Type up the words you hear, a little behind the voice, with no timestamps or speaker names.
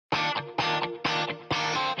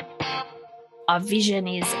our vision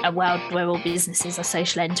is a world where all businesses are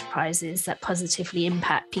social enterprises that positively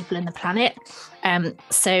impact people and the planet.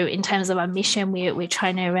 So in terms of our mission, we're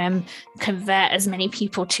trying to convert as many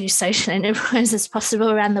people to social enterprise as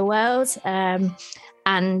possible around the world,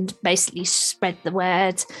 and basically spread the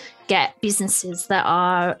word, get businesses that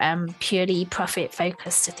are purely profit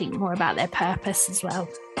focused to think more about their purpose as well.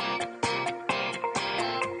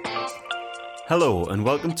 Hello and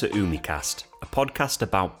welcome to UmiCast, a podcast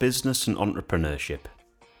about business and entrepreneurship.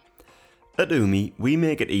 At Umi, we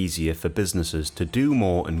make it easier for businesses to do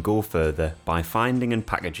more and go further by finding and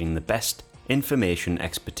packaging the best information,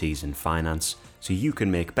 expertise and finance so you can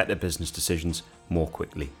make better business decisions more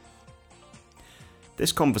quickly.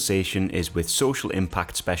 This conversation is with social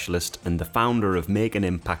impact specialist and the founder of Make an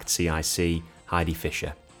Impact CIC, Heidi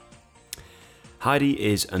Fisher. Heidi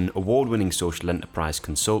is an award-winning social enterprise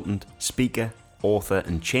consultant, speaker, author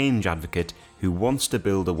and change advocate who wants to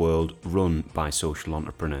build a world run by social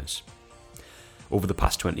entrepreneurs. Over the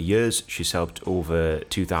past 20 years, she's helped over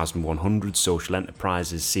 2,100 social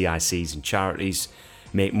enterprises, CICs and charities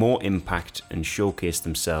make more impact and showcase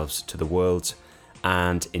themselves to the world.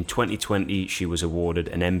 And in 2020, she was awarded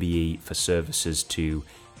an MBE for services to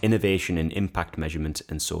innovation in impact measurement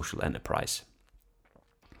and social enterprise.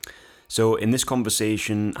 So in this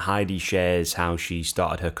conversation, Heidi shares how she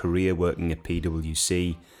started her career working at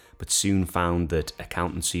PwC, but soon found that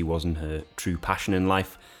accountancy wasn't her true passion in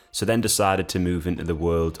life, so then decided to move into the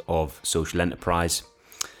world of social enterprise,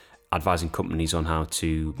 advising companies on how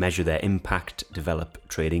to measure their impact, develop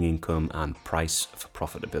trading income, and price for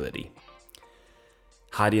profitability.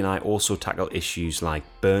 Heidi and I also tackle issues like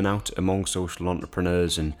burnout among social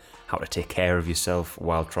entrepreneurs and how to take care of yourself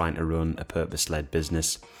while trying to run a purpose-led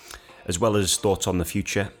business, as well as thoughts on the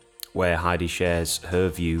future, where Heidi shares her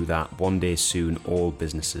view that one day soon all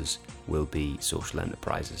businesses will be social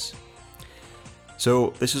enterprises. So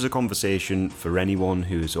this is a conversation for anyone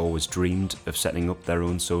who has always dreamed of setting up their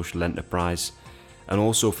own social enterprise, and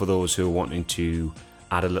also for those who are wanting to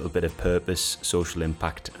add a little bit of purpose, social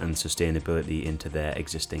impact and sustainability into their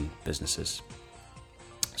existing businesses.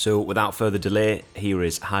 So without further delay, here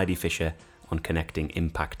is Heidi Fisher on connecting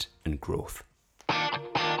impact and growth.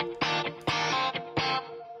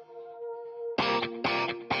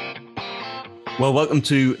 Well, welcome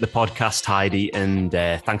to the podcast, Heidi, and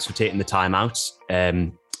thanks for taking the time out.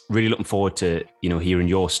 Really looking forward to hearing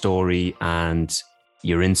your story and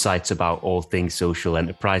your insights about all things social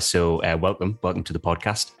enterprise. So welcome to the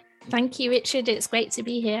podcast. Thank you, Richard. It's great to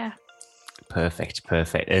be here. Perfect.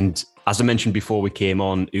 And as I mentioned before we came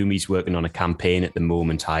on, Umi's working on a campaign at the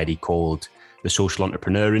moment, Heidi, called the Social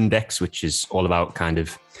Entrepreneur Index, which is all about kind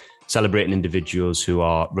of celebrating individuals who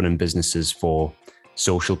are running businesses for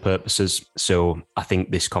social purposes. So I think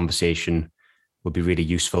this conversation will be really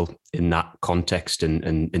useful in that context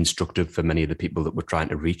and instructive for many of the people that we're trying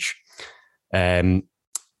to reach.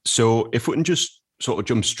 So if we can just sort of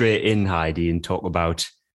jump straight in, Heidi, and talk about,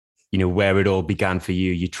 where it all began for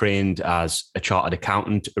you. You trained as a chartered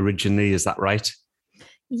accountant originally, is that right?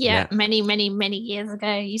 Yeah, many, many, many years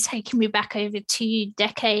ago. You're taking me back over 2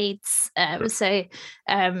 decades. So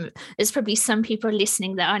there's probably some people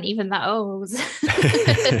listening that aren't even that old.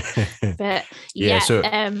 But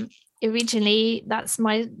originally that's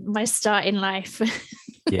my start in life.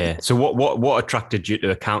 Yeah. So what attracted you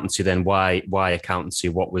to accountancy then? Why accountancy?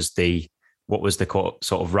 What was the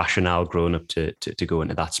sort of rationale growing up to go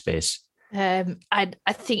into that space? I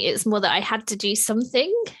think it's more that I had to do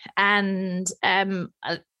something, and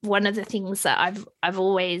one of the things that I've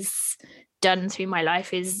always done through my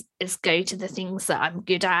life is go to the things that I'm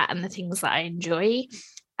good at and the things that I enjoy.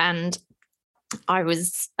 And I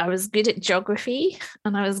was good at geography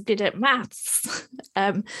and I was good at maths.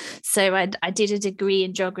 So I did a degree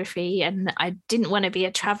in geography, and I didn't want to be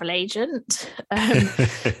a travel agent.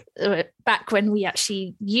 Back when we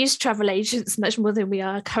actually used travel agents much more than we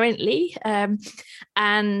are currently. And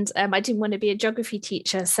I didn't want to be a geography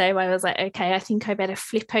teacher. So I was like, okay, I think I better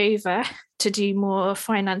flip over to do more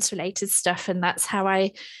finance related stuff. And that's how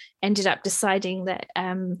I ended up deciding that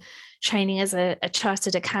training as a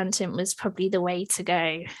chartered accountant was probably the way to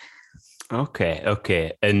go.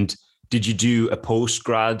 Okay. And did you do a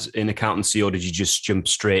postgrad in accountancy, or did you just jump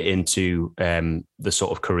straight into the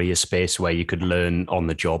sort of career space where you could learn on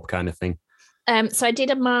the job kind of thing? So I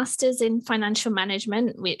did a master's in financial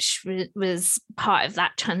management, which was part of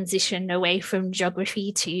that transition away from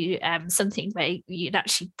geography to something where you'd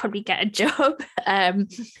actually probably get a job.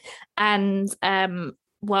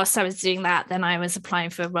 Whilst I was doing that, then I was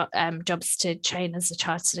applying for jobs to train as a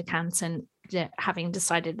chartered accountant, having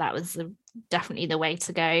decided that was definitely the way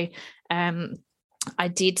to go. I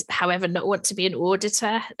did, however, not want to be an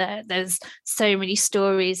auditor. There's so many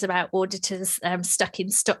stories about auditors stuck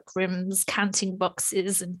in stock rooms, counting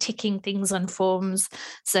boxes and ticking things on forms.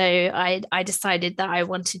 So I decided that I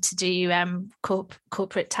wanted to do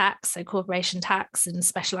corporate tax, so corporation tax, and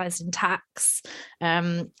specialize in tax,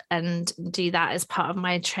 and do that as part of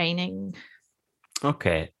my training.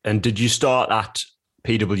 Okay. And did you start at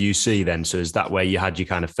PwC then? So is that where you had your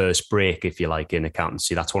kind of first break, if you like, in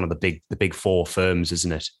accountancy? That's one of the big four firms,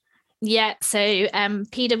 isn't it? Yeah, so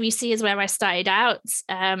PwC is where I started out.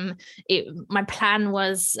 My plan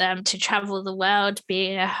was to travel the world,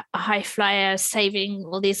 be a high flyer, saving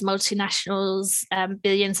all these multinationals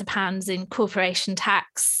billions of pounds in corporation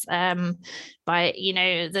tax by,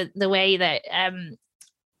 the way that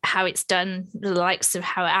how it's done, the likes of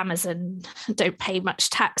how Amazon don't pay much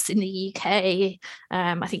tax in the UK.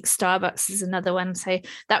 I think Starbucks is another one. So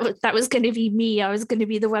that was going to be me. I was going to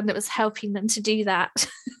be the one that was helping them to do that.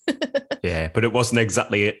 Yeah, but it wasn't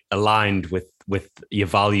exactly aligned with your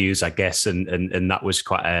values, I guess, and that was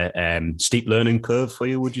quite a steep learning curve for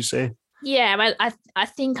you, would you say? Yeah, I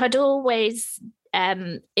think I'd always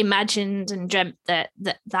imagined and dreamt that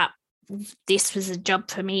this was a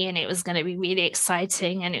job for me, and it was going to be really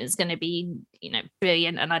exciting, and it was going to be,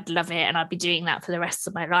 brilliant, and I'd love it, and I'd be doing that for the rest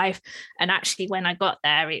of my life. And actually, when I got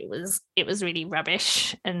there, it was really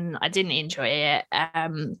rubbish, and I didn't enjoy it.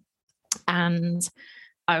 And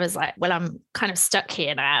I was like, well, I'm kind of stuck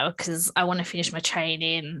here now because I want to finish my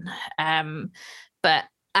training. But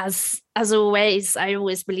as always, I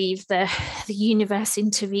always believe the universe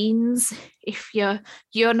intervenes. If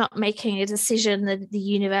you're not making a decision, the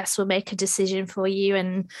universe will make a decision for you.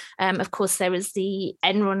 And of course, there was the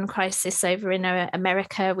Enron crisis over in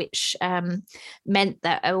America, which meant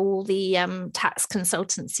that all the tax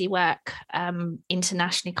consultancy work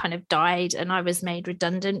internationally kind of died, and I was made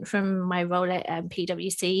redundant from my role at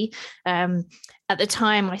PwC. At the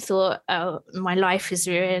time, I thought, oh, my life is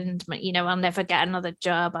ruined. I'll never get another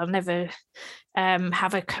job. I'll never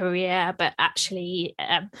have a career. But actually,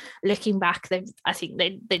 looking back, I think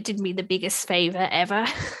they did me the biggest favor ever.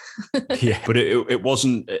 Yeah, but it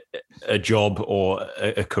wasn't a job or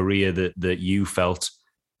a career that you felt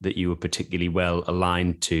that you were particularly well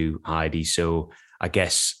aligned to, Heidi. So I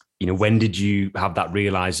guess, when did you have that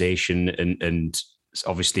realization? And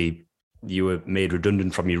obviously you were made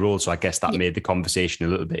redundant from your role, so I guess that made the conversation a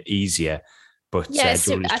little bit easier. But yeah,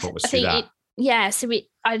 do you want to talk us through that?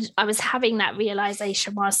 I was having that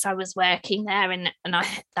realization whilst I was working there, and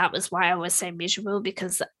that was why I was so miserable,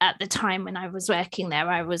 because at the time when I was working there,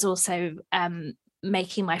 I was also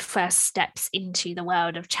making my first steps into the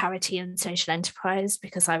world of charity and social enterprise,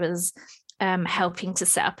 because I was helping to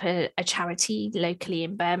set up a charity locally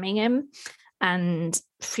in Birmingham. And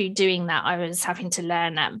through doing that, I was having to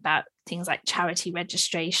learn about things like charity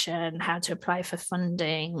registration, how to apply for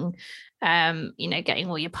funding, getting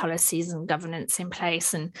all your policies and governance in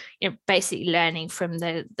place, and basically learning from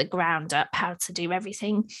the ground up how to do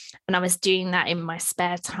everything. And I was doing that in my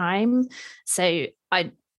spare time. So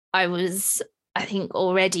I was, I think,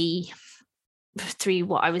 already through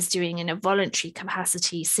what I was doing in a voluntary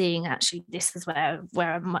capacity, seeing actually this is where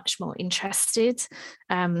I'm much more interested.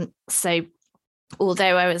 So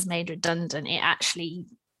although I was made redundant, it actually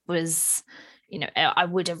was, I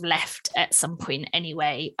would have left at some point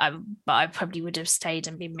anyway, but I probably would have stayed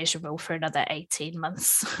and been miserable for another 18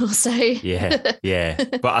 months or so. Yeah.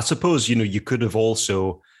 But I suppose, you could have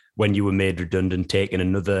also, when you were made redundant, taken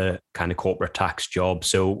another kind of corporate tax job.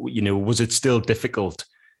 So, was it still difficult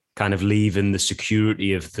kind of leaving the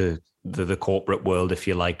security of the corporate world, if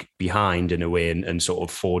you like, behind in a way, and sort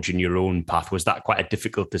of forging your own path? Was that quite a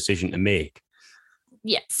difficult decision to make?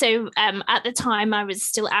 Yeah, so at the time I was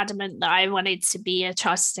still adamant that I wanted to be a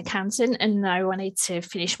chartered accountant, and I wanted to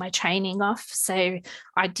finish my training off. So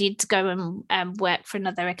I did go and work for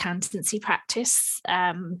another accountancy practice.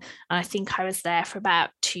 And I think I was there for about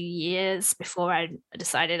 2 years before I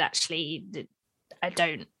decided actually that I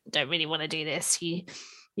don't really want to do this. You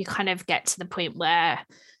kind of get to the point where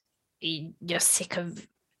you're sick of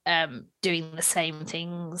doing the same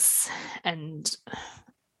things, and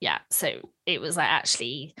yeah, so it was like,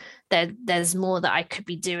 actually there's more that I could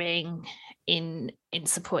be doing in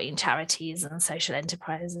supporting charities and social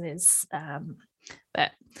enterprises.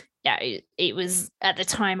 But yeah, it was at the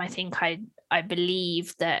time, I think I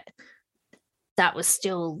believed that was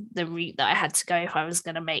still the route that I had to go if I was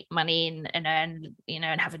going to make money and earn,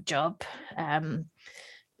 and have a job.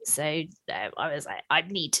 So I was like, I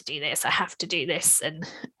need to do this. I have to do this. And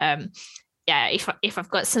yeah, if I've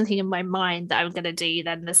got something in my mind that I'm going to do,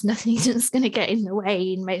 then there's nothing that's going to get in the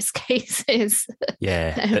way in most cases.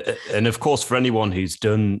 Yeah. And of course, for anyone who's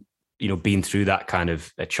done, been through that kind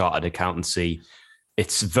of a chartered accountancy,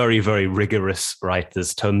 it's very, very rigorous, right?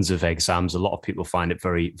 There's tons of exams. A lot of people find it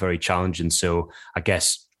very, very challenging. So I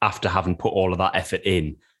guess after having put all of that effort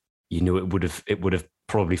in, it would have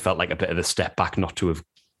probably felt like a bit of a step back not to have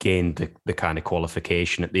gained the kind of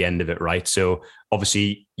qualification at the end of it, right? So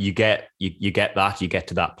obviously you get that, you get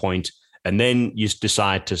to that point, and then you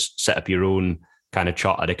decide to set up your own kind of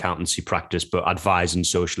chartered accountancy practice, but advising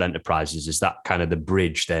social enterprises. Is that kind of the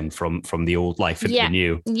bridge then from the old life into the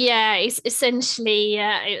new? Yeah, it's essentially,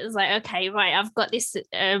 it was like, okay, right, I've got this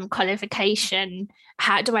qualification.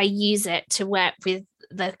 How do I use it to work with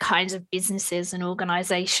the kinds of businesses and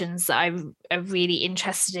organizations that I'm really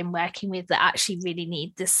interested in working with, that actually really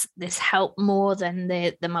need this help more than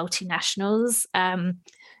the multinationals?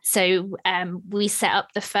 So we set up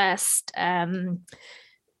the first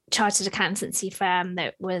chartered accountancy firm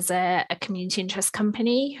that was a community interest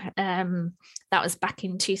company. That was back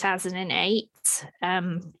in 2008.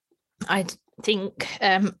 I think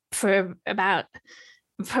for about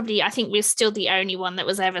probably, I think we're still the only one that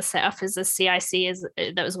was ever set up as a CIC,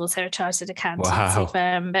 that was also a chartered accountancy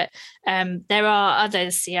firm. But there are other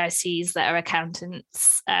CICs that are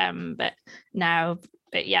accountants. But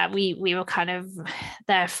yeah, we were kind of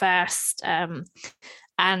there first.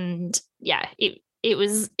 And yeah, it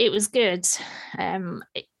was good.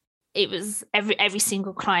 It was every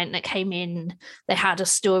single client that came in, they had a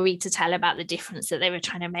story to tell about the difference that they were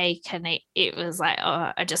trying to make, and it was like,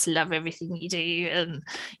 oh, I just love everything you do, and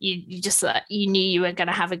you just you knew you were going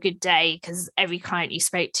to have a good day because every client you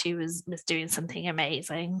spoke to was doing something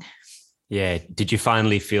amazing. Yeah. Did you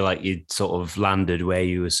finally feel like you'd sort of landed where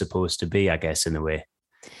you were supposed to be, I guess, in a way?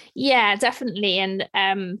 Yeah, definitely. And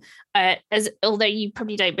although you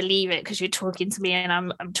probably don't believe it because you're talking to me and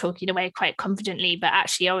I'm talking away quite confidently, but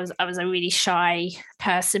actually I was a really shy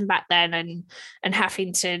person back then, and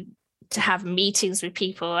having to have meetings with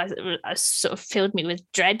people, I sort of filled me with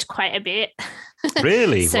dread quite a bit.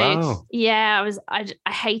 Really? So wow. yeah,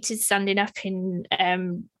 I hated standing up in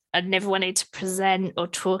I never wanted to present or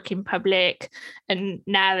talk in public, and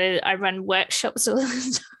now I run workshops all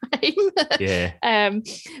the time. Yeah.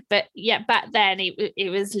 But yeah, back then it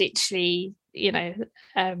was literally,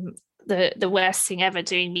 the worst thing ever,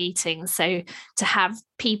 doing meetings. So to have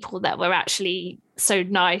people that were actually so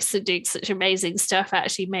nice and doing such amazing stuff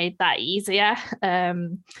actually made that easier.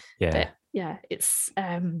 But yeah, it's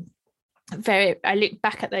I look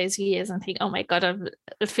back at those years and think, oh my God,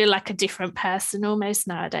 I feel like a different person almost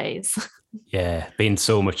nowadays. Yeah, been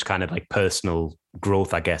so much kind of like personal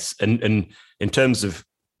growth, I guess. And in terms of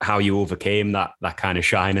how you overcame that kind of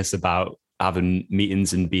shyness about having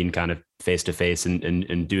meetings and being kind of face to face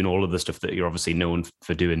and doing all of the stuff that you're obviously known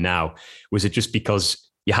for doing now, was it just because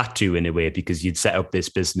you had to, in a way, because you'd set up this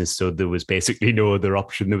business, so there was basically no other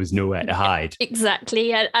option, there was nowhere to hide?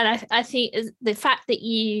 Exactly. And I think the fact that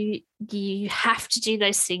you have to do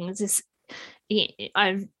those things is,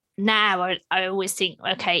 I always think,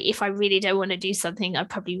 okay, if I really don't want to do something, I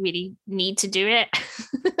probably really need to do it.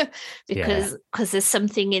 because there's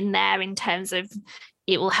something in there in terms of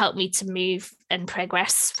it will help me to move and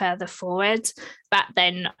progress further forward. Back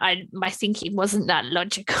then, my thinking wasn't that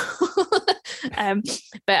logical.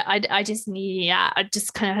 But I just knew, I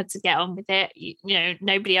just kind of had to get on with it.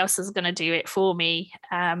 Nobody else was going to do it for me.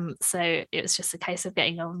 So it was just a case of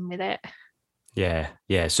getting on with it.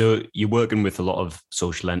 Yeah. So you're working with a lot of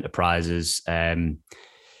social enterprises, and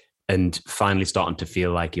finally starting to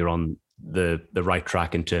feel like you're on the right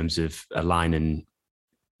track in terms of aligning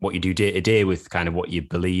what you do day to day with kind of what you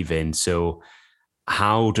believe in. So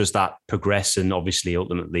how does that progress and obviously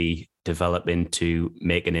ultimately develop into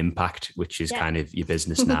make an impact, which is kind of your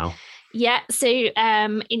business now? Yeah. So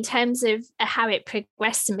in terms of how it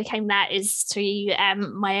progressed and became that is through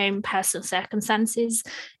my own personal circumstances,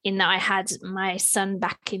 in that I had my son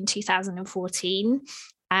back in 2014.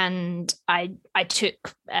 And I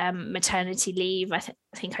took maternity leave. I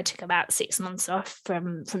think I took about 6 months off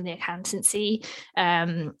from the accountancy,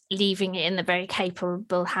 leaving it in the very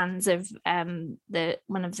capable hands of one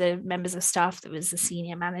of the members of staff that was the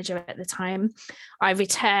senior manager at the time. I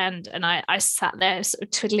returned and I sat there sort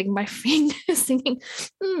of twiddling my fingers thinking,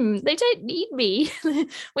 they don't need me,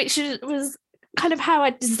 which was kind of how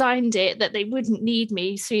I designed it, that they wouldn't need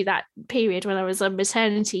me through that period when I was on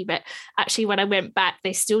maternity. But actually, when I went back,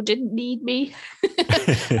 they still didn't need me.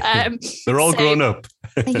 They're all grown up.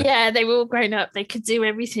 Yeah, they were all grown up. They could do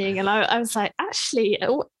everything. And I was like, actually,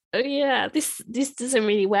 oh yeah, this doesn't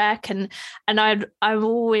really work. And I'm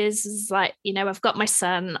always was like, I've got my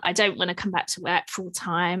son. I don't want to come back to work full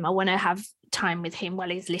time. I want to have time with him while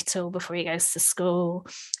he's little before he goes to school.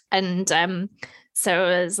 And so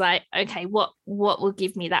I was like, okay, what will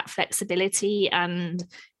give me that flexibility? And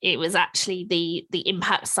it was actually the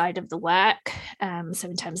impact side of the work. So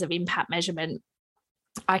in terms of impact measurement,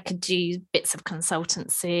 I could do bits of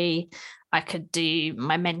consultancy, I could do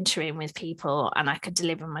my mentoring with people, and I could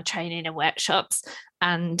deliver my training and workshops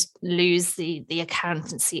and lose the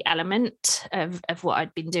accountancy element of what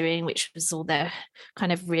I'd been doing, which was all the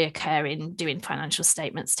kind of reoccurring doing financial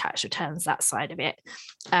statements, tax returns, that side of it.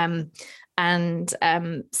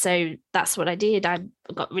 So that's what I did. I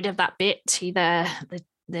got rid of that bit to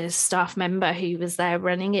the staff member who was there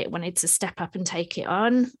running it wanted to step up and take it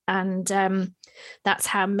on. And that's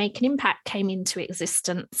how Make an Impact came into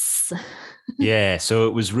existence. Yeah, so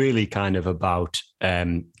it was really kind of about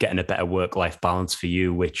getting a better work-life balance for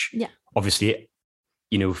you, which obviously,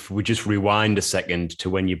 if we just rewind a second to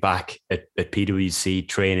when you're back at PwC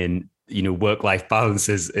training, work-life balance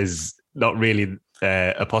is not really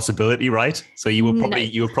a possibility, right? So you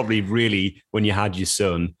were probably really, when you had your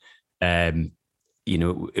son,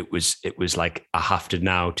 it was like, I have to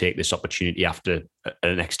now take this opportunity after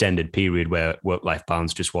an extended period where work-life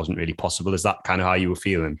balance just wasn't really possible. Is that kind of how you were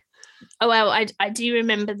feeling? Oh, well, I do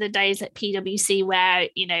remember the days at PwC where,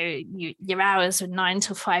 your hours were 9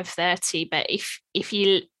 till 5:30, but if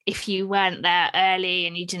you weren't there early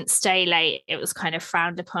and you didn't stay late, it was kind of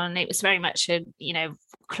frowned upon. It was very much a,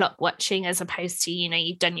 clock watching, as opposed to,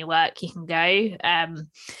 you've done your work, you can go.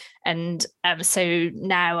 So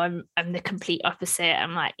now I'm the complete opposite.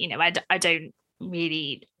 I'm like, I don't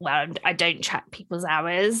really, well, I don't track people's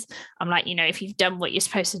hours. I'm like, if you've done what you're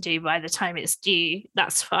supposed to do by the time it's due,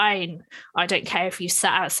 that's fine. I don't care if you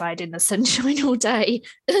sat outside in the sunshine all day,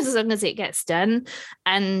 as long as it gets done.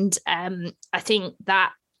 And I think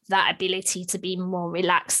that ability to be more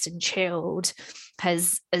relaxed and chilled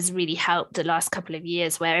has really helped the last couple of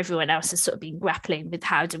years, where everyone else has sort of been grappling with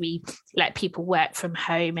how do we let people work from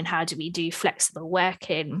home and how do we do flexible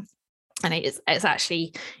working. And it's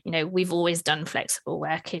actually, we've always done flexible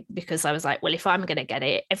working, because I was like, well, if I'm going to get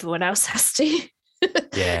it, everyone else has to.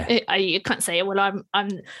 Yeah. You can't say, well,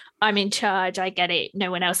 I'm in charge, I get it,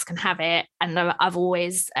 no one else can have it. And I've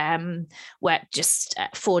always worked just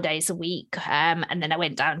 4 days a week, and then I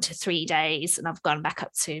went down to 3 days, and I've gone back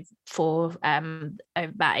up to 4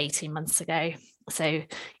 about 18 months ago. So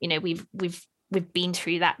we've been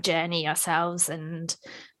through that journey ourselves, and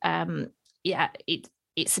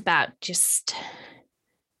it's about just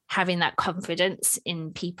having that confidence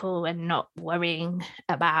in people and not worrying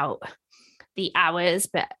about the hours,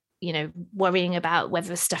 but worrying about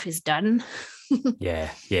whether stuff is done.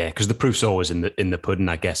 yeah, because the proof's always in the pudding,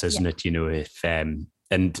 I guess, isn't it? If and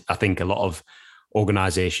I think a lot of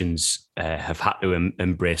organizations have had to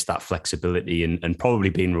embrace that flexibility and probably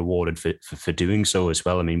been rewarded for doing so as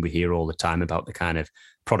well. I mean, we hear all the time about the kind of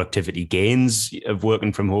productivity gains of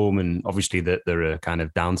working from home, and obviously that there are kind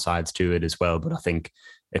of downsides to it as well. But I think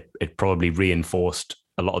it probably reinforced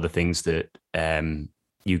a lot of the things that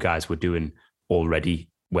you guys were doing already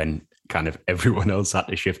when kind of everyone else had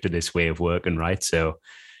to shift to this way of working, right? So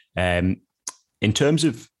in terms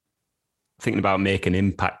of thinking about making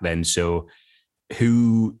impact then, so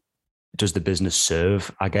who does the business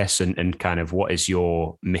serve, I guess, and kind of what is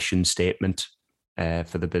your mission statement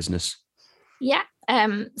for the business? Yeah.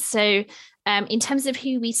 So in terms of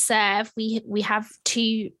who we serve, we have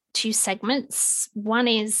two segments. One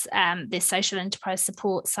is the social enterprise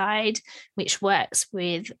support side, which works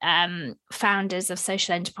with founders of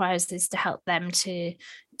social enterprises to help them to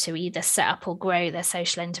either set up or grow their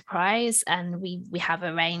social enterprise. And we have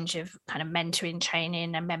a range of kind of mentoring,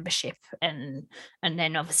 training and membership, and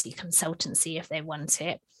then obviously consultancy if they want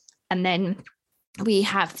it. And then we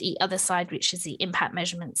have the other side, which is the impact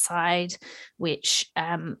measurement side, which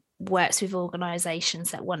works with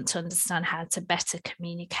organizations that want to understand how to better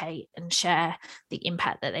communicate and share the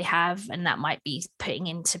impact that they have. And that might be putting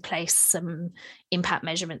into place some impact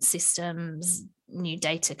measurement systems, new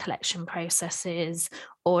data collection processes,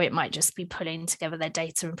 or it might just be pulling together their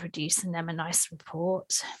data and producing them a nice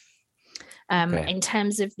report. In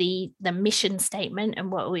terms of the mission statement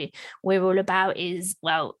and what we're all about is,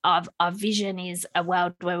 well, our vision is a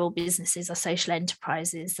world where all businesses are social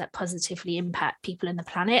enterprises that positively impact people and the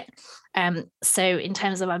planet. So in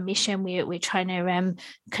terms of our mission, we're trying to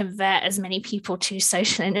convert as many people to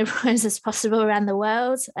social enterprise as possible around the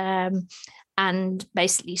world, and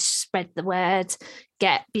basically spread the word,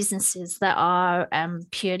 get businesses that are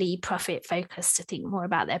purely profit focused to think more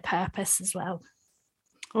about their purpose as well.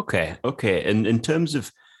 Okay. And in terms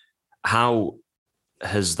of how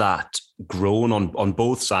has that grown on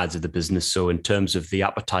both sides of the business? So in terms of the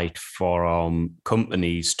appetite for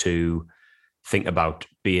companies to think about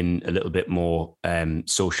being a little bit more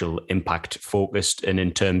social impact focused, and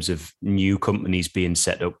in terms of new companies being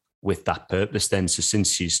set up with that purpose then. So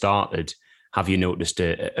since you started, have you noticed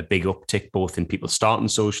a big uptick both in people starting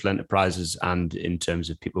social enterprises and in terms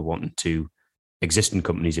of people wanting to, existing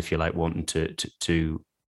companies, if you like, wanting to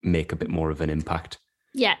make a bit more of an impact?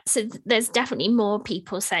 Yeah, so there's definitely more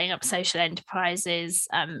people setting up social enterprises.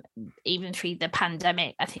 Even through the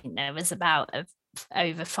pandemic, I think there was about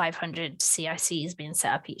over 500 CICs being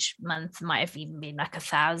set up each month. Might have even been like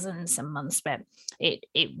 1,000 some months, but it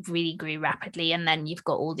really grew rapidly. And then you've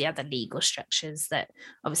got all the other legal structures that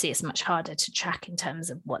obviously it's much harder to track in terms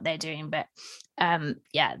of what they're doing. But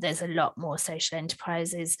yeah, there's a lot more social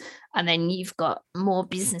enterprises, and then you've got more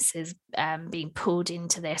businesses being pulled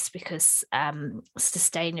into this because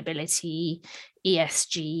sustainability,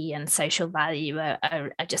 ESG, and social value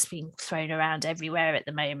are just being thrown around everywhere at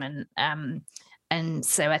the moment. And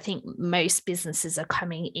so I think most businesses are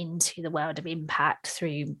coming into the world of impact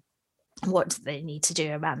through what do they need to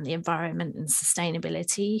do around the environment and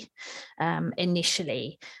sustainability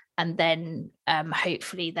initially, and then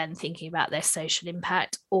hopefully then thinking about their social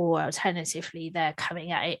impact, or alternatively they're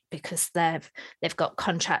coming at it because they've got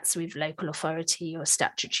contracts with local authority or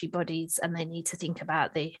statutory bodies, and they need to think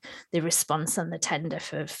about the response on the tender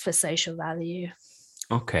for social value.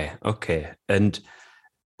 Okay. And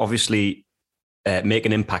obviously make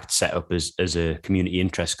an impact setup as a community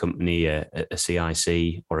interest company, a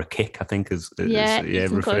CIC or a KIC, I think Yeah, you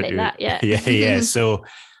can call it that. Yeah. Yeah. So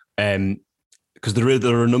because there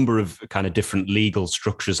are a number of kind of different legal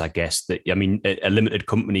structures, I guess, that, I mean, a limited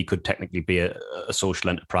company could technically be a social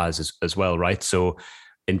enterprise as well, right? So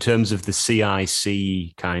in terms of the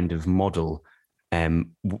CIC kind of model,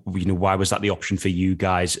 why was that the option for you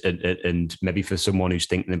guys, and maybe for someone who's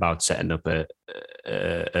thinking about setting up a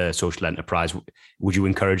social enterprise, would you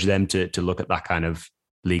encourage them to look at that kind of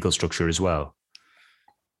legal structure as well?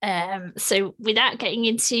 So without getting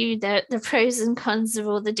into the pros and cons of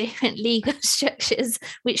all the different legal structures,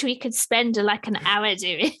 which we could spend like an hour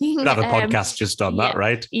doing. Could have a podcast just on that,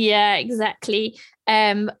 right? Yeah, exactly.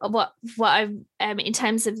 What I in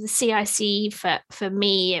terms of the CIC for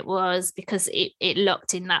me, it was because it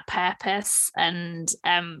locked in that purpose, and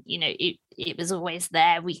it was always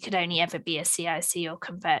there. We could only ever be a CIC or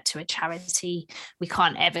convert to a charity. We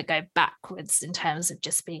can't ever go backwards in terms of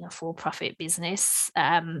just being a for-profit business.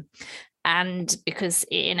 And because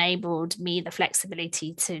it enabled me the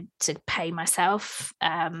flexibility to pay myself.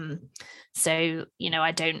 So,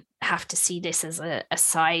 I don't have to see this as a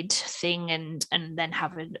side thing and then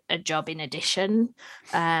have a job in addition.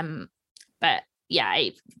 But yeah,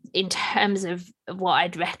 in terms of what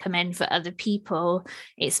I'd recommend for other people,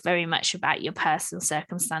 it's very much about your personal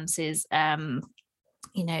circumstances.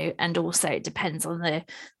 And also it depends on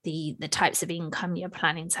the types of income you're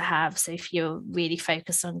planning to have. So if you're really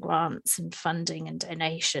focused on grants and funding and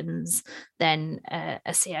donations, then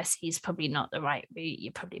a CIC is probably not the right route.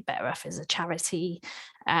 You're probably better off as a charity.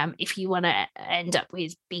 If you want to end up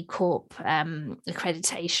with B Corp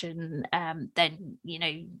accreditation, then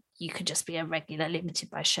you could just be a regular limited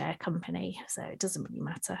by share company. So it doesn't really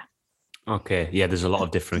matter. Okay, yeah, there's a lot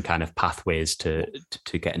of different kind of pathways to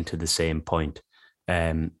getting to the same point.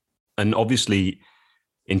 And obviously,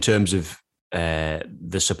 in terms of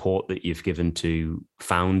the support that you've given to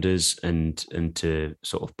founders and to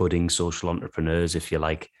sort of budding social entrepreneurs, if you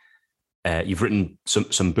like, you've written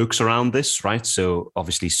some books around this, right? So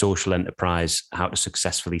obviously, Social Enterprise: How to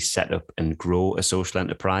Successfully Set Up and Grow a Social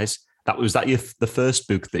Enterprise. The first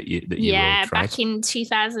book that you wrote, right? Back in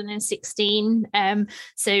 2016.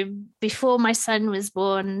 So before my son was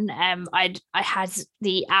born, I had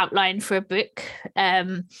the outline for a book.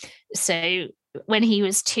 So when he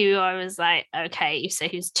was 2, I was like, okay. So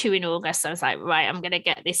he was 2 in August. I was like, right, I'm going to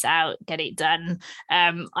get this out, get it done.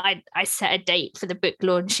 I set a date for the book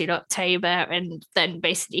launch in October, and then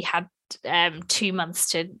basically had 2 months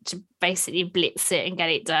to basically blitz it and get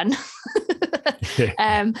it done.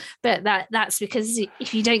 But that's because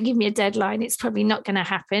if you don't give me a deadline, it's probably not going to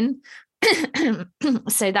happen.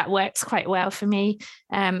 So that works quite well for me.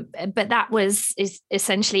 But that is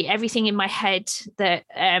essentially everything in my head that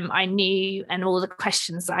I knew, and all the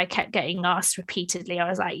questions that I kept getting asked repeatedly. I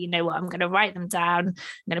was like, you know what, I'm going to write them down. I'm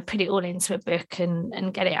going to put it all into a book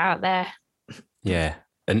and get it out there. Yeah.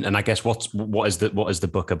 And I guess what is the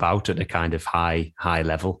book about at a kind of high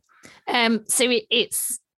level? So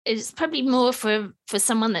it's it's probably more for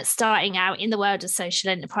someone that's starting out in the world of social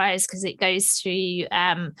enterprise, because it goes through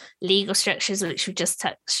legal structures, which we just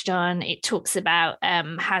touched on. It talks about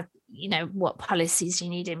how, what policies you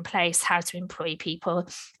need in place, how to employ people.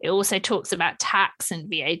 It also talks about tax and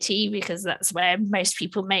VAT, because that's where most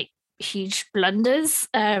people make huge blunders.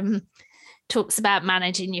 Talks about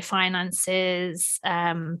managing your finances,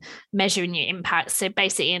 measuring your impact. So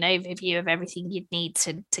basically an overview of everything you'd need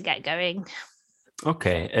to get going.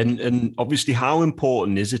 Okay. And obviously, how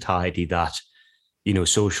important is it, Heidi, that,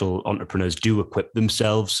 social entrepreneurs do equip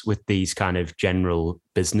themselves with these kind of general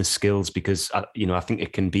business skills? Because, I think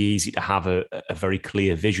it can be easy to have a very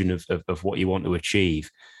clear vision of what you want to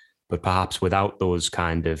achieve, but perhaps without those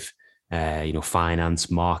kind of,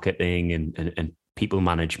 finance, marketing and people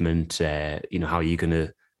management, how are you going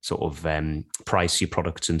to sort of price your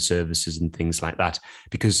products and services and things like that?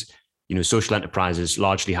 Because social enterprises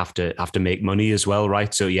largely have to make money as well,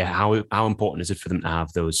 right? So yeah, how important is it for them to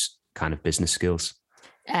have those kind of business skills?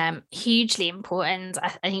 Hugely important. I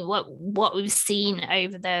think what we've seen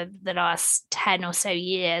over the last 10 or so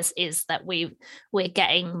years is that we're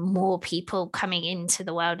getting more people coming into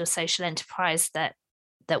the world of social enterprise that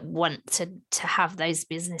want to have those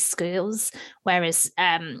business skills, whereas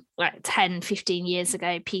like 10, 15 years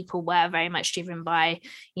ago, people were very much driven by,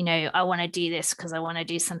 I want to do this because I want to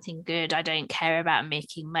do something good, I don't care about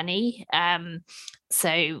making money.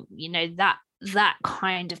 So that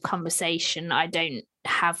kind of conversation I don't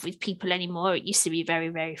have with people anymore. It used to be very,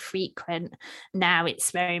 very frequent. Now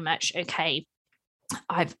it's very much, okay,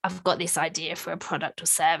 I've got this idea for a product or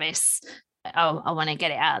service. Oh, I want to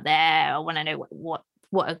get it out there. I want to know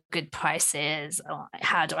what a good price is.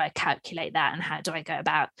 How do I calculate that, and how do I go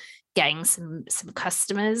about getting some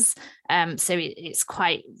customers? So it's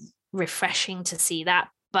quite refreshing to see that.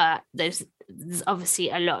 But there's obviously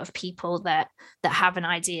a lot of people that have an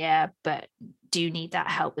idea but do need that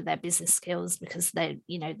help with their business skills, because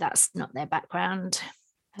that's not their background.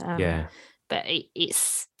 But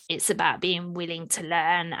it's about being willing to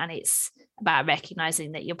learn, and it's about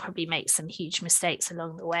recognizing that you'll probably make some huge mistakes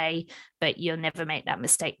along the way, but you'll never make that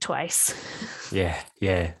mistake twice.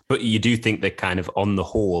 Yeah. But you do think that kind of on the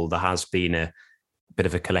whole, there has been a bit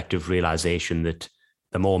of a collective realization that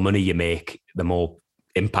the more money you make, the more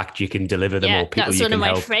impact you can deliver, the more people you can help. That's one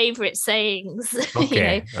of my favorite sayings.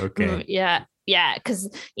 Okay. Yeah, because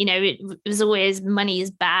it was always money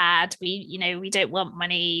is bad. We don't want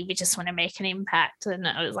money. We just want to make an impact. And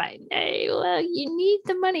I was like, no, well, you need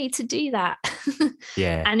the money to do that.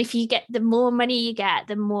 Yeah. And if the more money you get,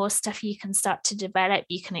 the more stuff you can start to develop.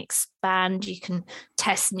 You can expand. You can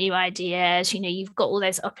test new ideas. You've got all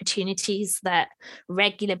those opportunities that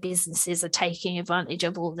regular businesses are taking advantage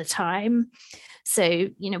of all the time. So,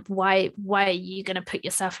 why are you going to put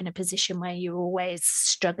yourself in a position where you're always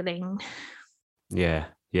struggling? Yeah.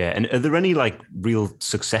 And are there any like real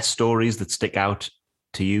success stories that stick out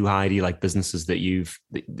to you, Heidi, like businesses that you've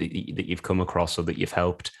come across or that you've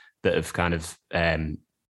helped that have kind of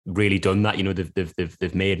really done that?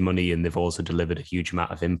 They've made money and they've also delivered a huge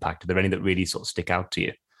amount of impact. Are there any that really sort of stick out to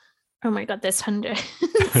you? Oh my God, there's hundreds.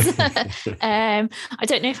 I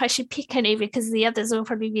don't know if I should pick any, because the others will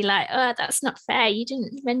probably be like, oh, that's not fair, you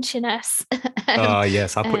didn't mention us. Oh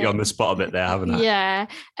yes, I put you on the spot a bit there, haven't I?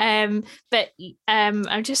 Yeah. But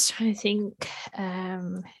I'm just trying to think.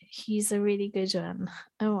 He's a really good one.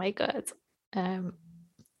 Oh my God.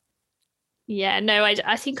 Yeah, no,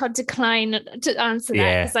 I think I'll decline to answer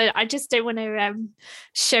that, because I just don't want to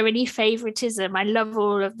show any favoritism. I love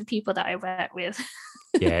all of the people that I work with.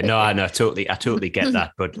 Yeah, no, I totally get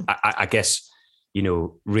that. But I guess,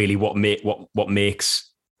 really what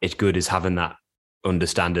makes it good is having that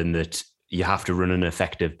understanding that you have to run an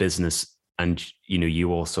effective business, and,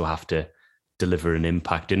 you also have to deliver an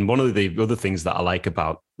impact. And one of the other things that I like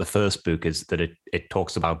about the first book is that it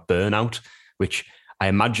talks about burnout, which I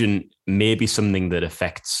imagine may be something that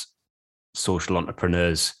affects social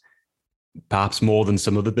entrepreneurs perhaps more than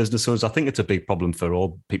some other business owners. I think it's a big problem for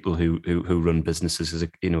all people who run businesses. As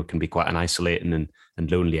it can be quite an isolating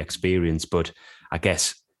and lonely experience. But I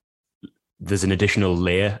guess there's an additional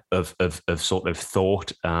layer of sort of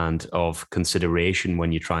thought and of consideration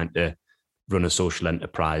when you're trying to run a social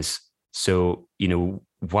enterprise. So,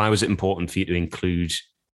 why was it important for you to include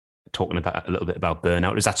talking about a little bit about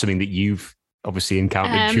burnout? Is that something that you've obviously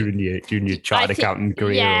encountered during your chartered accountant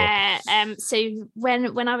career? Yeah. So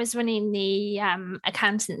when I was running the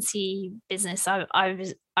accountancy business, I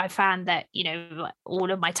I found that, all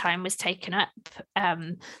of my time was taken up.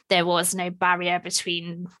 There was no barrier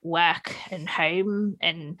between work and home.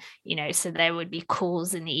 And, so there would be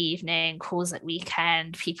calls in the evening, calls at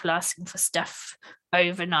weekend, people asking for stuff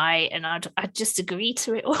overnight, and I'd just agree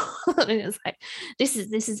to it all. It was like, this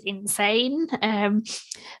is insane.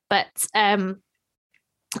 But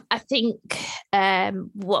I think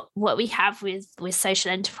what we have with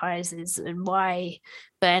social enterprises, and why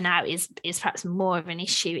burnout is perhaps more of an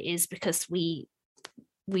issue, is because we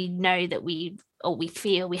know that we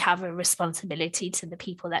feel we have a responsibility to the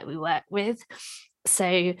people that we work with.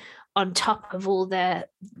 So on top of all the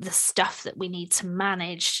stuff that we need to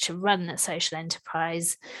manage to run the social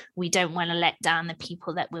enterprise, we don't want to let down the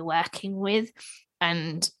people that we're working with,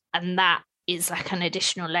 and that is like an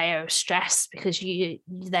additional layer of stress, because you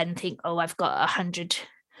then think, oh, I've got 100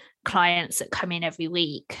 clients that come in every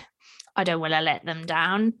week, I don't want to let them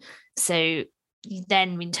down. So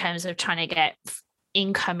then, in terms of trying to get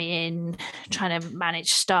income in, trying to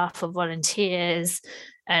manage staff or volunteers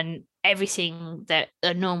and everything that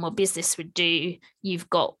a normal business would do, you've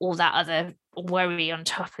got all that other worry on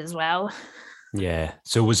top as well. Yeah.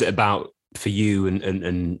 So was it about, for you,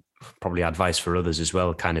 and probably advice for others as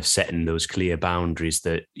well, kind of setting those clear boundaries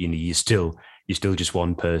that, you're still just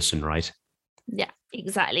one person, right? Yeah,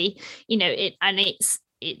 exactly.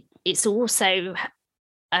 It's also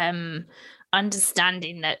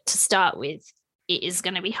understanding that, to start with, it is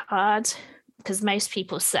going to be hard, because most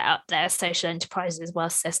people set up their social enterprises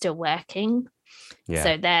whilst they're still working. Yeah.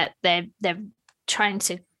 So they're trying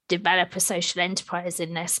to develop a social enterprise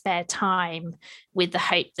in their spare time, with the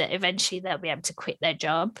hope that eventually they'll be able to quit their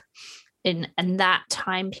job. And that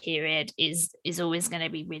time period is always going to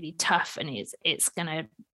be really tough, and it's going to,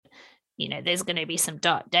 there's going to be some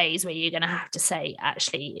dark days where you're going to have to say,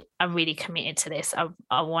 actually, I'm really committed to this.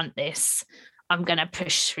 I want this. I'm going to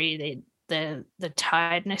push through the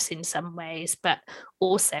tiredness in some ways, but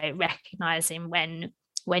also recognizing when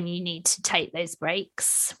you need to take those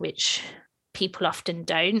breaks, which people often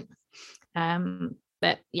don't.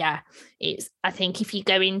 But yeah, I think if you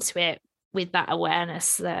go into it with that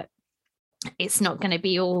awareness that it's not going to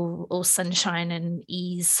be all sunshine and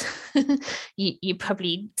ease, you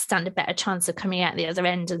probably stand a better chance of coming out the other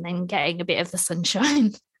end and then getting a bit of the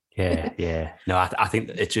sunshine. Yeah. No, I think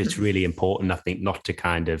it's really important, I think, not to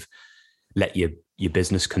kind of let your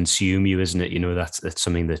business consume you, isn't it? That's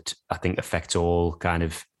something that I think affects all kind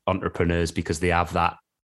of entrepreneurs, because they have that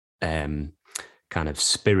kind of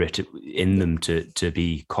spirit in them to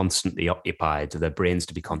be constantly occupied, their brains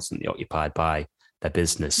to be constantly occupied by their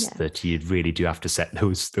business, that you really do have to set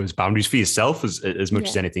those boundaries for yourself as much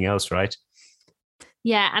as anything else, right?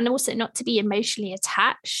 Yeah, and also not to be emotionally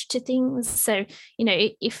attached to things. So,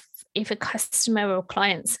 if a customer or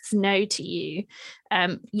client says no to you,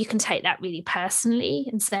 you can take that really personally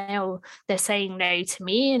and say, oh, they're saying no to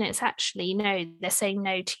me. And it's actually, no, they're saying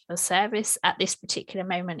no to your service at this particular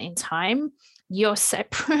moment in time. You're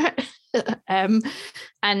separate.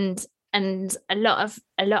 And a lot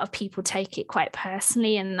of people take it quite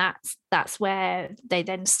personally, and that's where they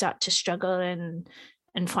then start to struggle and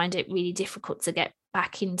find it really difficult to get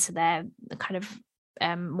back into their kind of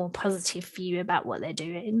more positive view about what they're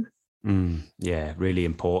doing. Yeah, really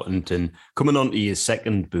important. And coming on to your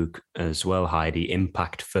second book as well, Heidi,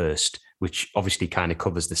 Impact First, which obviously kind of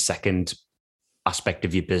covers the second aspect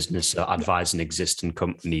of your business, advising existing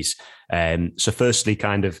companies. So firstly,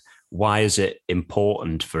 kind of, why is it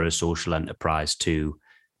important for a social enterprise to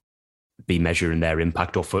be measuring their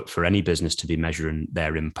impact, or for any business to be measuring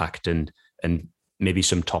their impact, and maybe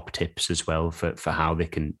some top tips as well for how they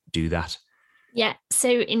can do that? Yeah. So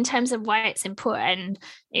in terms of why it's important,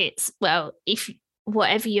 it's, well, if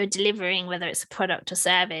whatever you're delivering, whether it's a product or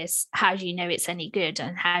service, how do you know it's any good,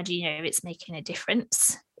 and how do you know it's making a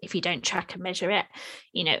difference if you don't track and measure it?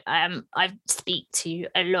 I speak to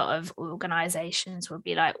a lot of organizations will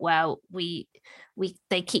be like, well,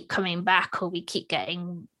 they keep coming back, or we keep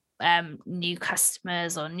getting new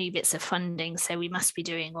customers or new bits of funding, so we must be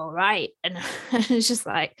doing all right. And it's just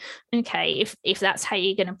like, okay, if that's how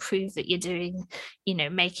you're going to prove that you're doing,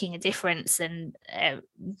 making a difference, then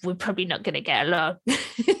we're probably not going to get along.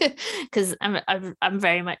 Because I'm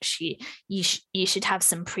very much, you should have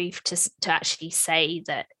some proof to actually say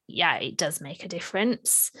that, yeah, it does make a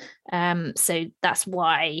difference. So that's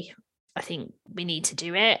why I think we need to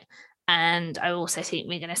do it. And I also think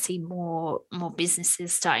we're going to see more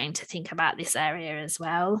businesses starting to think about this area as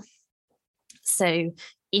well. So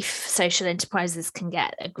if social enterprises can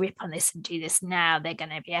get a grip on this and do this now, they're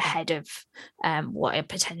going to be ahead of what are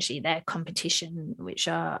potentially their competition, which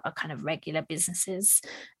are kind of regular businesses.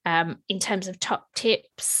 In terms of top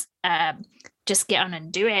tips, just get on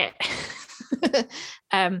and do it.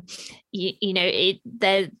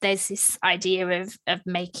 There's this idea of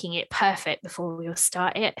making it perfect before we'll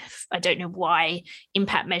start it. I don't know why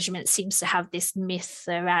impact measurement seems to have this myth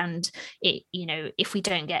around it. If we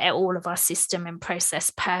don't get all of our system and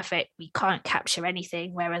process perfect, we can't capture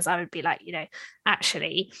anything. Whereas I would be like,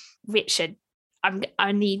 actually, Richard,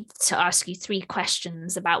 I need to ask you 3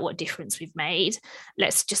 questions about what difference we've made.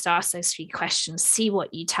 Let's just ask those 3 questions, see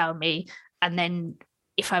what you tell me, and then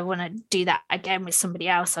if I want to do that again with somebody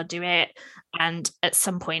else, I'll do it. And at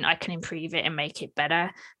some point I can improve it and make it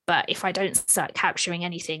better. But if I don't start capturing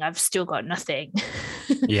anything, I've still got nothing.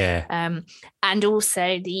 Yeah. And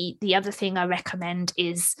also the other thing I recommend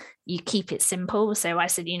is you keep it simple. So I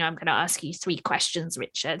said, I'm going to ask you 3 questions,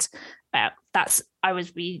 Richard. I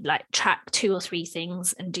would be like, track 2 or 3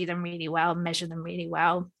 things and do them really well, measure them really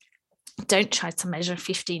well. Don't try to measure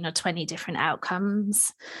 15 or 20 different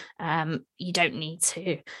outcomes. You don't need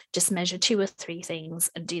to. Just measure 2 or 3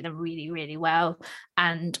 things and do them really, really well.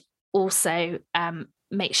 And also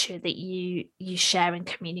make sure that you share and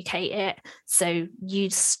communicate it. So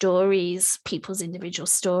use stories, people's individual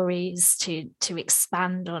stories to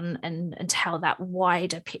expand on and tell that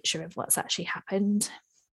wider picture of what's actually happened.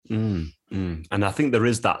 And I think there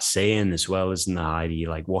is that saying as well, isn't there, Heidi?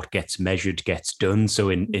 Like, what gets measured gets done. So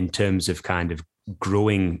in terms of kind of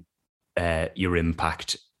growing your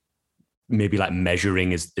impact, maybe like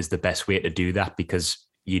measuring is the best way to do that, because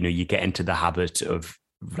you get into the habit of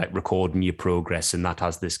like recording your progress, and that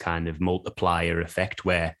has this kind of multiplier effect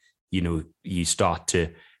where you start to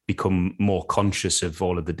become more conscious of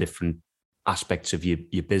all of the different aspects of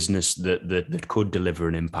your business that could deliver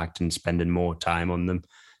an impact, and spending more time on them.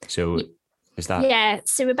 So is that? Yeah.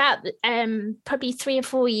 So about probably 3 or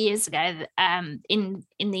 4 years ago, in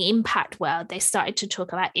the impact world, they started to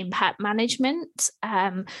talk about impact management,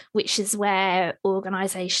 which is where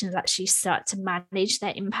organizations actually start to manage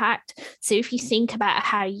their impact. So if you think about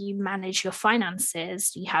how you manage your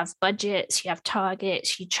finances, you have budgets, you have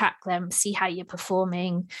targets, you track them, see how you're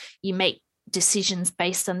performing, you make decisions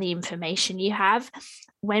based on the information you have.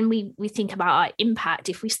 When we think about our impact,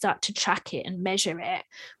 if we start to track it and measure it,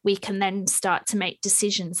 we can then start to make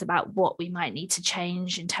decisions about what we might need to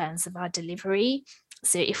change in terms of our delivery.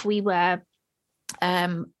 So if we were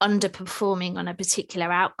underperforming on a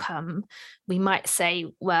particular outcome, we might say,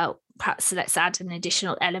 well, perhaps let's add an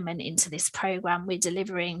additional element into this program we're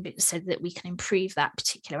delivering so that we can improve that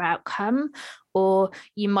particular outcome. Or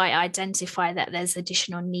you might identify that there's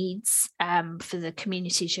additional needs for the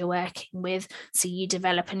communities you're working with, so you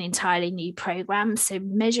develop an entirely new program. So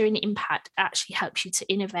measuring impact actually helps you to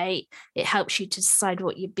innovate. It helps you to decide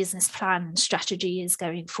what your business plan and strategy is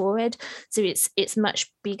going forward. So it's much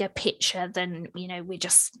bigger picture than we're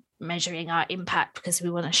just measuring our impact because we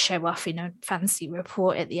want to show off in a fancy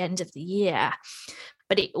report at the end of the year.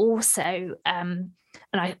 But it also,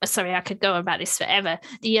 I could go on about this forever.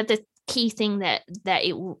 The other key thing that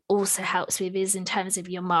it also helps with is in terms of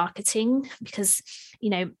your marketing, because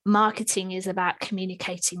marketing is about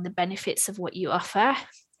communicating the benefits of what you offer.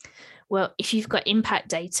 Well, if you've got impact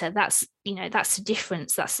data, that's the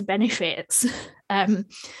difference, that's the benefits.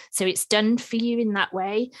 So it's done for you in that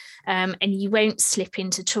way, and you won't slip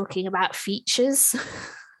into talking about features,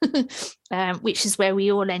 which is where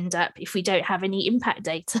we all end up if we don't have any impact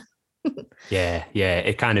data. Yeah,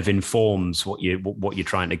 it kind of informs what you're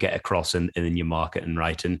trying to get across in your marketing,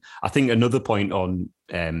 right? And I think another point on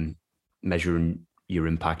measuring your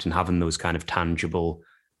impact and having those kind of tangible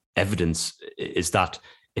evidence is that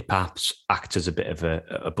it perhaps acts as a bit of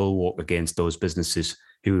a bulwark against those businesses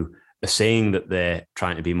who are saying that they're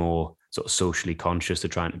trying to be more sort of socially conscious, they're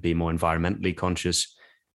trying to be more environmentally conscious,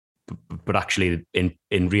 but actually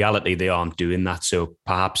in reality they aren't doing that. So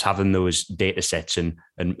perhaps having those data sets and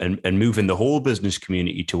moving the whole business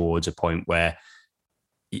community towards a point where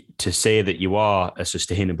to say that you are a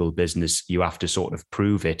sustainable business, you have to sort of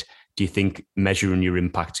prove it. Do you think measuring your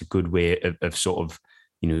impact's a good way of sort of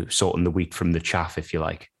sorting the wheat from the chaff, if you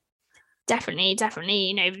like? Definitely.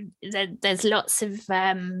 There's lots of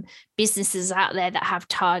businesses out there that have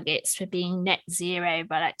targets for being net zero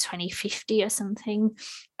by like 2050 or something,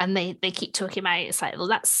 and they keep talking about it. It's like, well,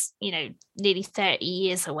 that's nearly 30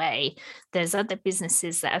 years away. There's other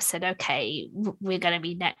businesses that have said, okay, we're going to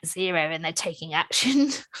be net zero, and they're taking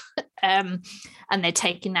action. And they're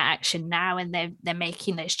taking that action now, and they're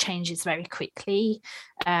making those changes very quickly,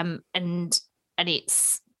 and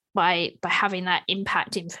it's by having that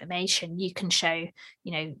impact information, you can show,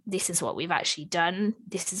 this is what we've actually done,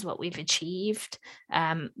 this is what we've achieved.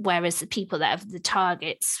 Whereas the people that have the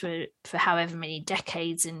targets for however many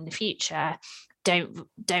decades in the future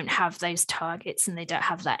don't have those targets, and they don't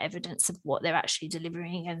have that evidence of what they're actually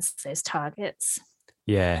delivering against those targets.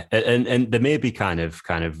 Yeah, and there may be kind of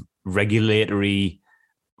regulatory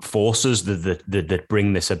forces that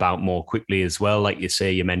bring this about more quickly as well. Like you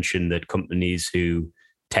say, you mentioned that companies who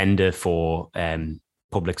tender for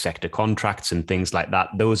public sector contracts and things like that,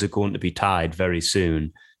 those are going to be tied very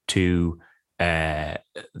soon to a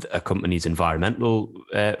company's environmental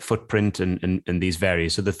footprint and these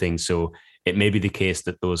various other things. So it may be the case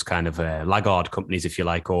that those kind of laggard companies, if you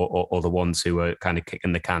like, or the ones who are kind of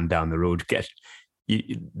kicking the can down the road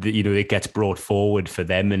it gets brought forward for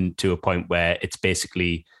them, and to a point where it's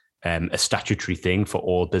basically a statutory thing for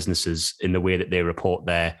all businesses in the way that they report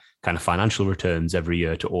their kind of financial returns every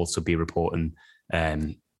year to also be reporting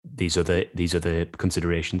these other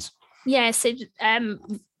considerations. Yeah, so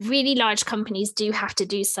really large companies do have to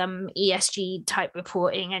do some ESG type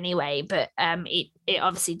reporting anyway, but it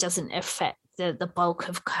obviously doesn't affect the bulk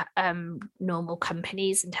of normal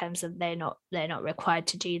companies in terms of they're not required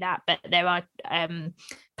to do that. But there are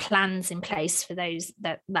plans in place for those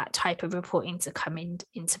that type of reporting to come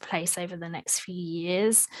into place over the next few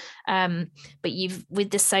years. But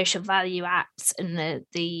with the Social Value Act and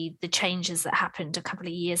the changes that happened a couple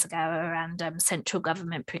of years ago around central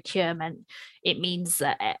government procurement, it means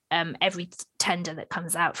that every tender that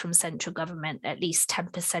comes out from central government, at least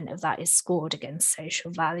 10% of that is scored against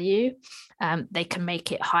social value. They can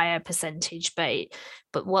make it higher percentage, but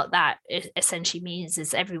what that essentially means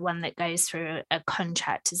is everyone that goes through a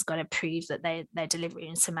contract has got to prove that they're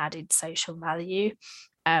delivering some added social value.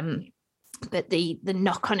 But the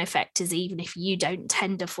knock-on effect is, even if you don't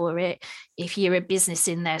tender for it, if you're a business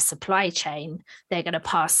in their supply chain, they're going to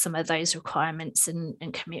pass some of those requirements and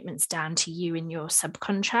commitments down to you in your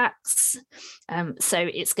subcontracts. So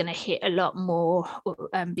it's going to hit a lot more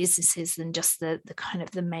businesses than just the kind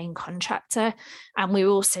of the main contractor. And we're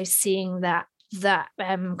also seeing that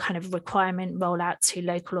kind of requirement roll out to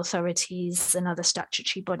local authorities and other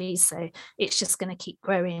statutory bodies. So it's just going to keep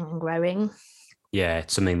growing and growing. Yeah,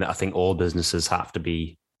 it's something that I think all businesses have to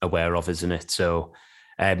be aware of, isn't it? So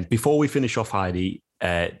before we finish off, Heidi,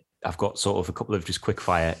 I've got sort of a couple of just quick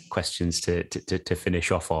fire questions to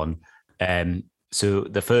finish off on. So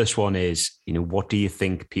the first one is, what do you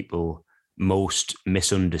think people most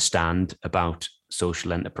misunderstand about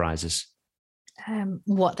social enterprises?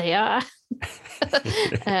 What they are.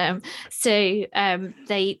 So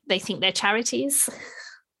they think they're charities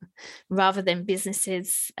rather than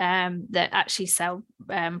businesses that actually sell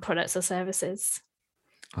products or services.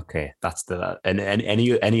 Okay, that's and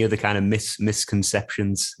any other kind of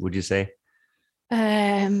misconceptions, would you say?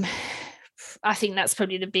 I think that's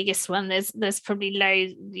probably the biggest one. There's probably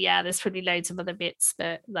loads. Yeah, there's probably loads of other bits,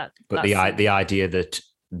 but the idea that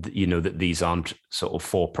that these aren't sort of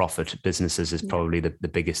for-profit businesses is probably the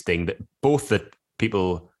biggest thing, that both that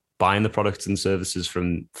people buying the products and services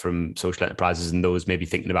from social enterprises and those maybe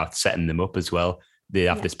thinking about setting them up as well, they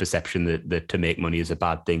have this perception that to make money is a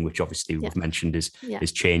bad thing, which obviously we've mentioned is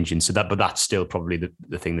changing. So but that's still probably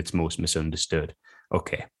the thing that's most misunderstood.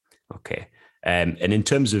 Okay. And in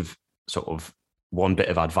terms of sort of one bit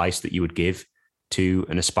of advice that you would give to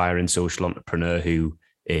an aspiring social entrepreneur who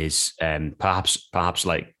is perhaps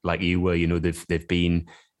like you were, they've been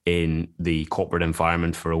in the corporate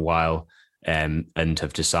environment for a while, and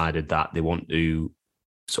have decided that they want to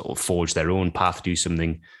sort of forge their own path, do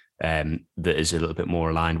something that is a little bit more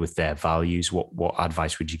aligned with their values, what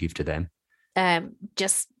advice would you give to them?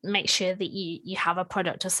 Just make sure that you have a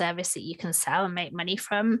product or service that you can sell and make money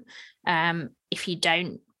from. If you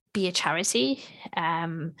don't, be a charity.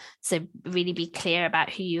 So really be clear about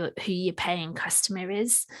who your paying customer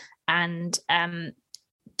is, and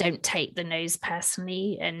don't take the no's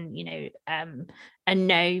personally. And a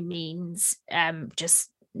no means just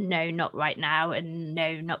no, not right now, and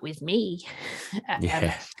no, not with me.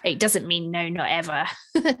 It doesn't mean no, not ever.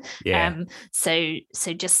 So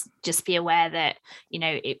just be aware that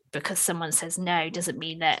because someone says no doesn't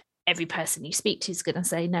mean that every person you speak to is going to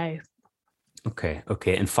say no. Okay.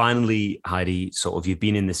 And finally, Heidi, sort of, you've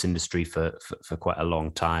been in this industry for quite a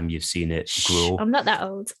long time. You've seen it grow. I'm not that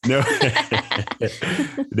old. No,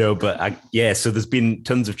 no, but so there's been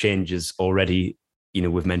tons of changes already.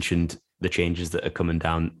 We've mentioned the changes that are coming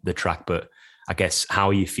down the track, but I guess, how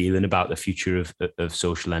are you feeling about the future of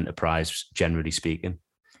social enterprise, generally speaking?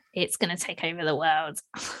 It's going to take over the world.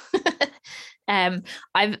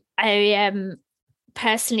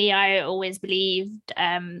 personally, I always believed,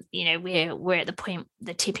 we're at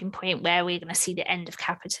the tipping point where we're going to see the end of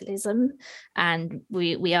capitalism, and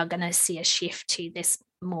we are going to see a shift to this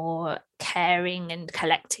more caring and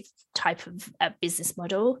collective type of business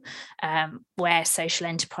model, where social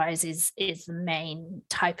enterprise is the main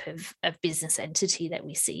type of business entity that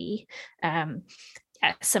we see.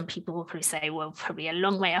 Some people will probably say, well, probably a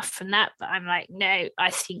long way off from that, but I'm like, no, I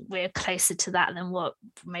think we're closer to that than what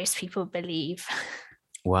most people believe.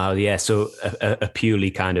 Wow, yeah. So a purely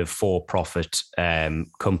kind of for-profit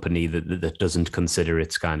company that doesn't consider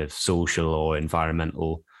its kind of social or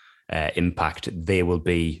environmental impact, they will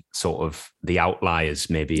be sort of the outliers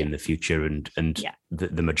maybe in the future, and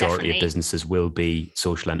the majority definitely. of businesses will be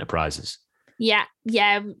social enterprises. Yeah,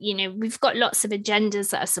 we've got lots of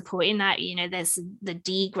agendas that are supporting that. There's the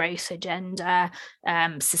degrowth agenda,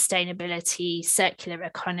 sustainability, circular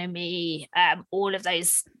economy, all of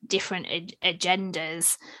those different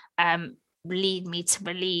agendas lead me to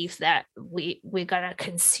believe that we're going to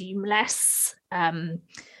consume less.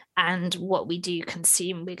 And what we do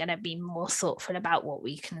consume, we're going to be more thoughtful about what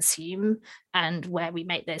we consume and where we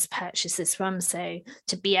make those purchases from. So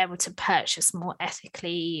to be able to purchase more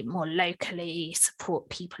ethically, more locally, support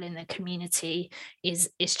people in the community is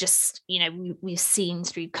just, we've seen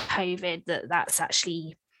through COVID that that's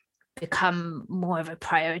actually become more of a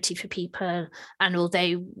priority for people. And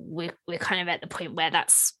although we're kind of at the point where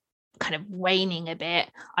that's kind of waning a bit,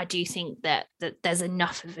 I do think that there's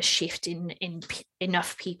enough of a shift in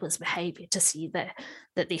enough people's behavior to see that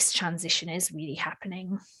this transition is really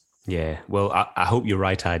happening. Yeah, well, I hope you're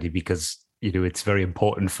right, Heidi, because it's very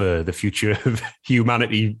important for the future of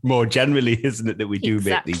humanity more generally, isn't it, that we do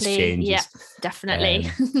make these changes? Yeah, definitely.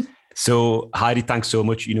 So Heidi, thanks so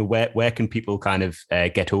much. Where can people kind of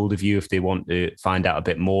get hold of you if they want to find out a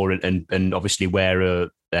bit more, and obviously where are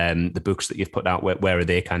the books that you've put out, where are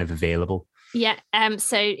they kind of available? Yeah,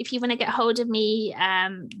 so if you want to get hold of me,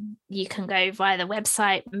 you can go via the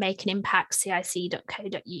website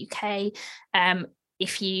makeanimpact.cic.co.uk.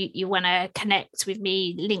 If you want to connect with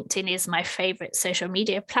me, LinkedIn is my favorite social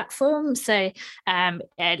media platform. So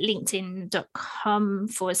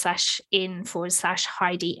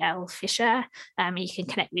linkedin.com/in/Heidi L. Fisher. You can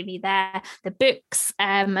connect with me there. The books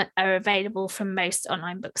are available from most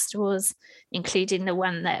online bookstores, including the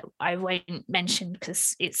one that I won't mention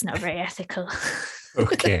because it's not very ethical.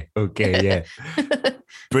 Okay, yeah.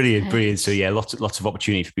 Brilliant. So yeah, lots of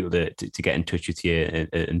opportunity for people to get in touch with you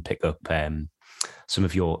and pick up some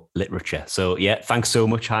of your literature. So yeah, thanks so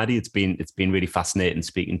much, Heidi. It's been really fascinating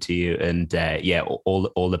speaking to you, and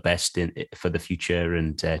all the best for the future,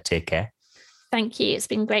 and take care. Thank you. It's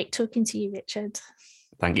been great talking to you, Richard.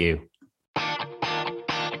 Thank you.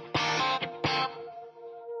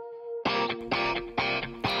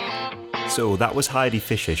 So that was Heidi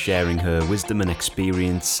Fisher sharing her wisdom and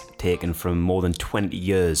experience taken from more than 20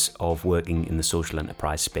 years of working in the social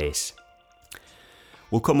enterprise space.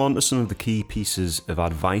 We'll come on to some of the key pieces of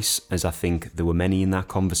advice, as I think there were many in that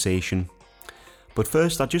conversation. But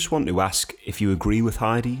first, I just want to ask if you agree with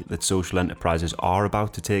Heidi that social enterprises are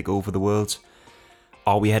about to take over the world.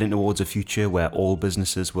 Are we heading towards a future where all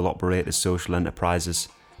businesses will operate as social enterprises,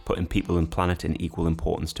 putting people and planet in equal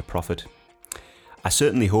importance to profit? I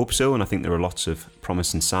certainly hope so, and I think there are lots of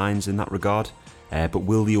promising signs in that regard. But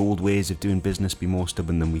will the old ways of doing business be more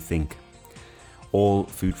stubborn than we think? All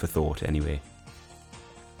food for thought, anyway.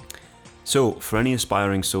 So, for any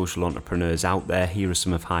aspiring social entrepreneurs out there, here are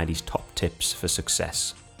some of Heidi's top tips for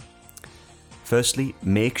success. Firstly,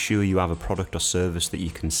 make sure you have a product or service that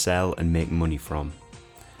you can sell and make money from.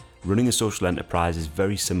 Running a social enterprise is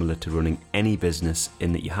very similar to running any business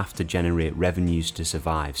in that you have to generate revenues to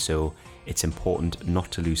survive, so it's important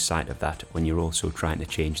not to lose sight of that when you're also trying to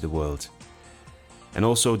change the world. And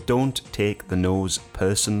also, don't take the no's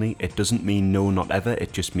personally. It doesn't mean no, not ever,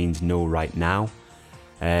 it just means no right now.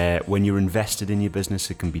 When you're invested in your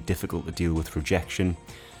business, it can be difficult to deal with rejection,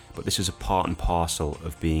 but this is a part and parcel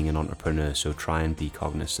of being an entrepreneur, so try and be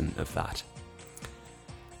cognizant of that.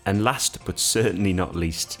 And last but certainly not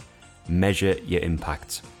least, measure your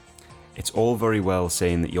impact. It's all very well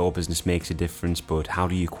saying that your business makes a difference, but how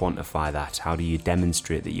do you quantify that? How do you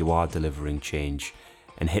demonstrate that you are delivering change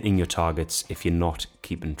and hitting your targets if you're not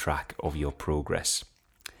keeping track of your progress?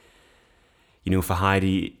 For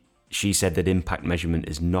Heidi, she said that impact measurement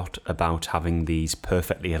is not about having these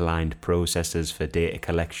perfectly aligned processes for data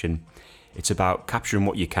collection. It's about capturing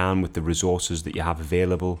what you can with the resources that you have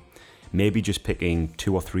available, maybe just picking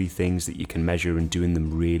 2 or 3 things that you can measure and doing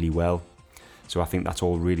them really well. So I think that's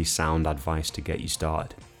all really sound advice to get you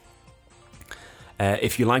started.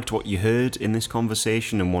 If you liked what you heard in this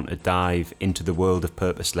conversation and want to dive into the world of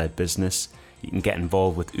purpose-led business, you can get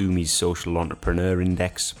involved with UMI's Social Entrepreneur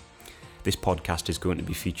Index. This podcast is going to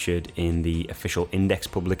be featured in the official index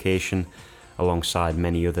publication, alongside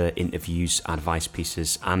many other interviews, advice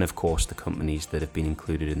pieces, and of course the companies that have been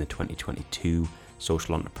included in the 2022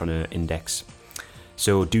 Social Entrepreneur Index.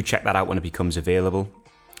 So do check that out when it becomes available.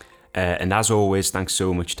 And as always, thanks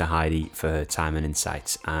so much to Heidi for her time and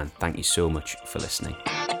insights, and thank you so much for listening.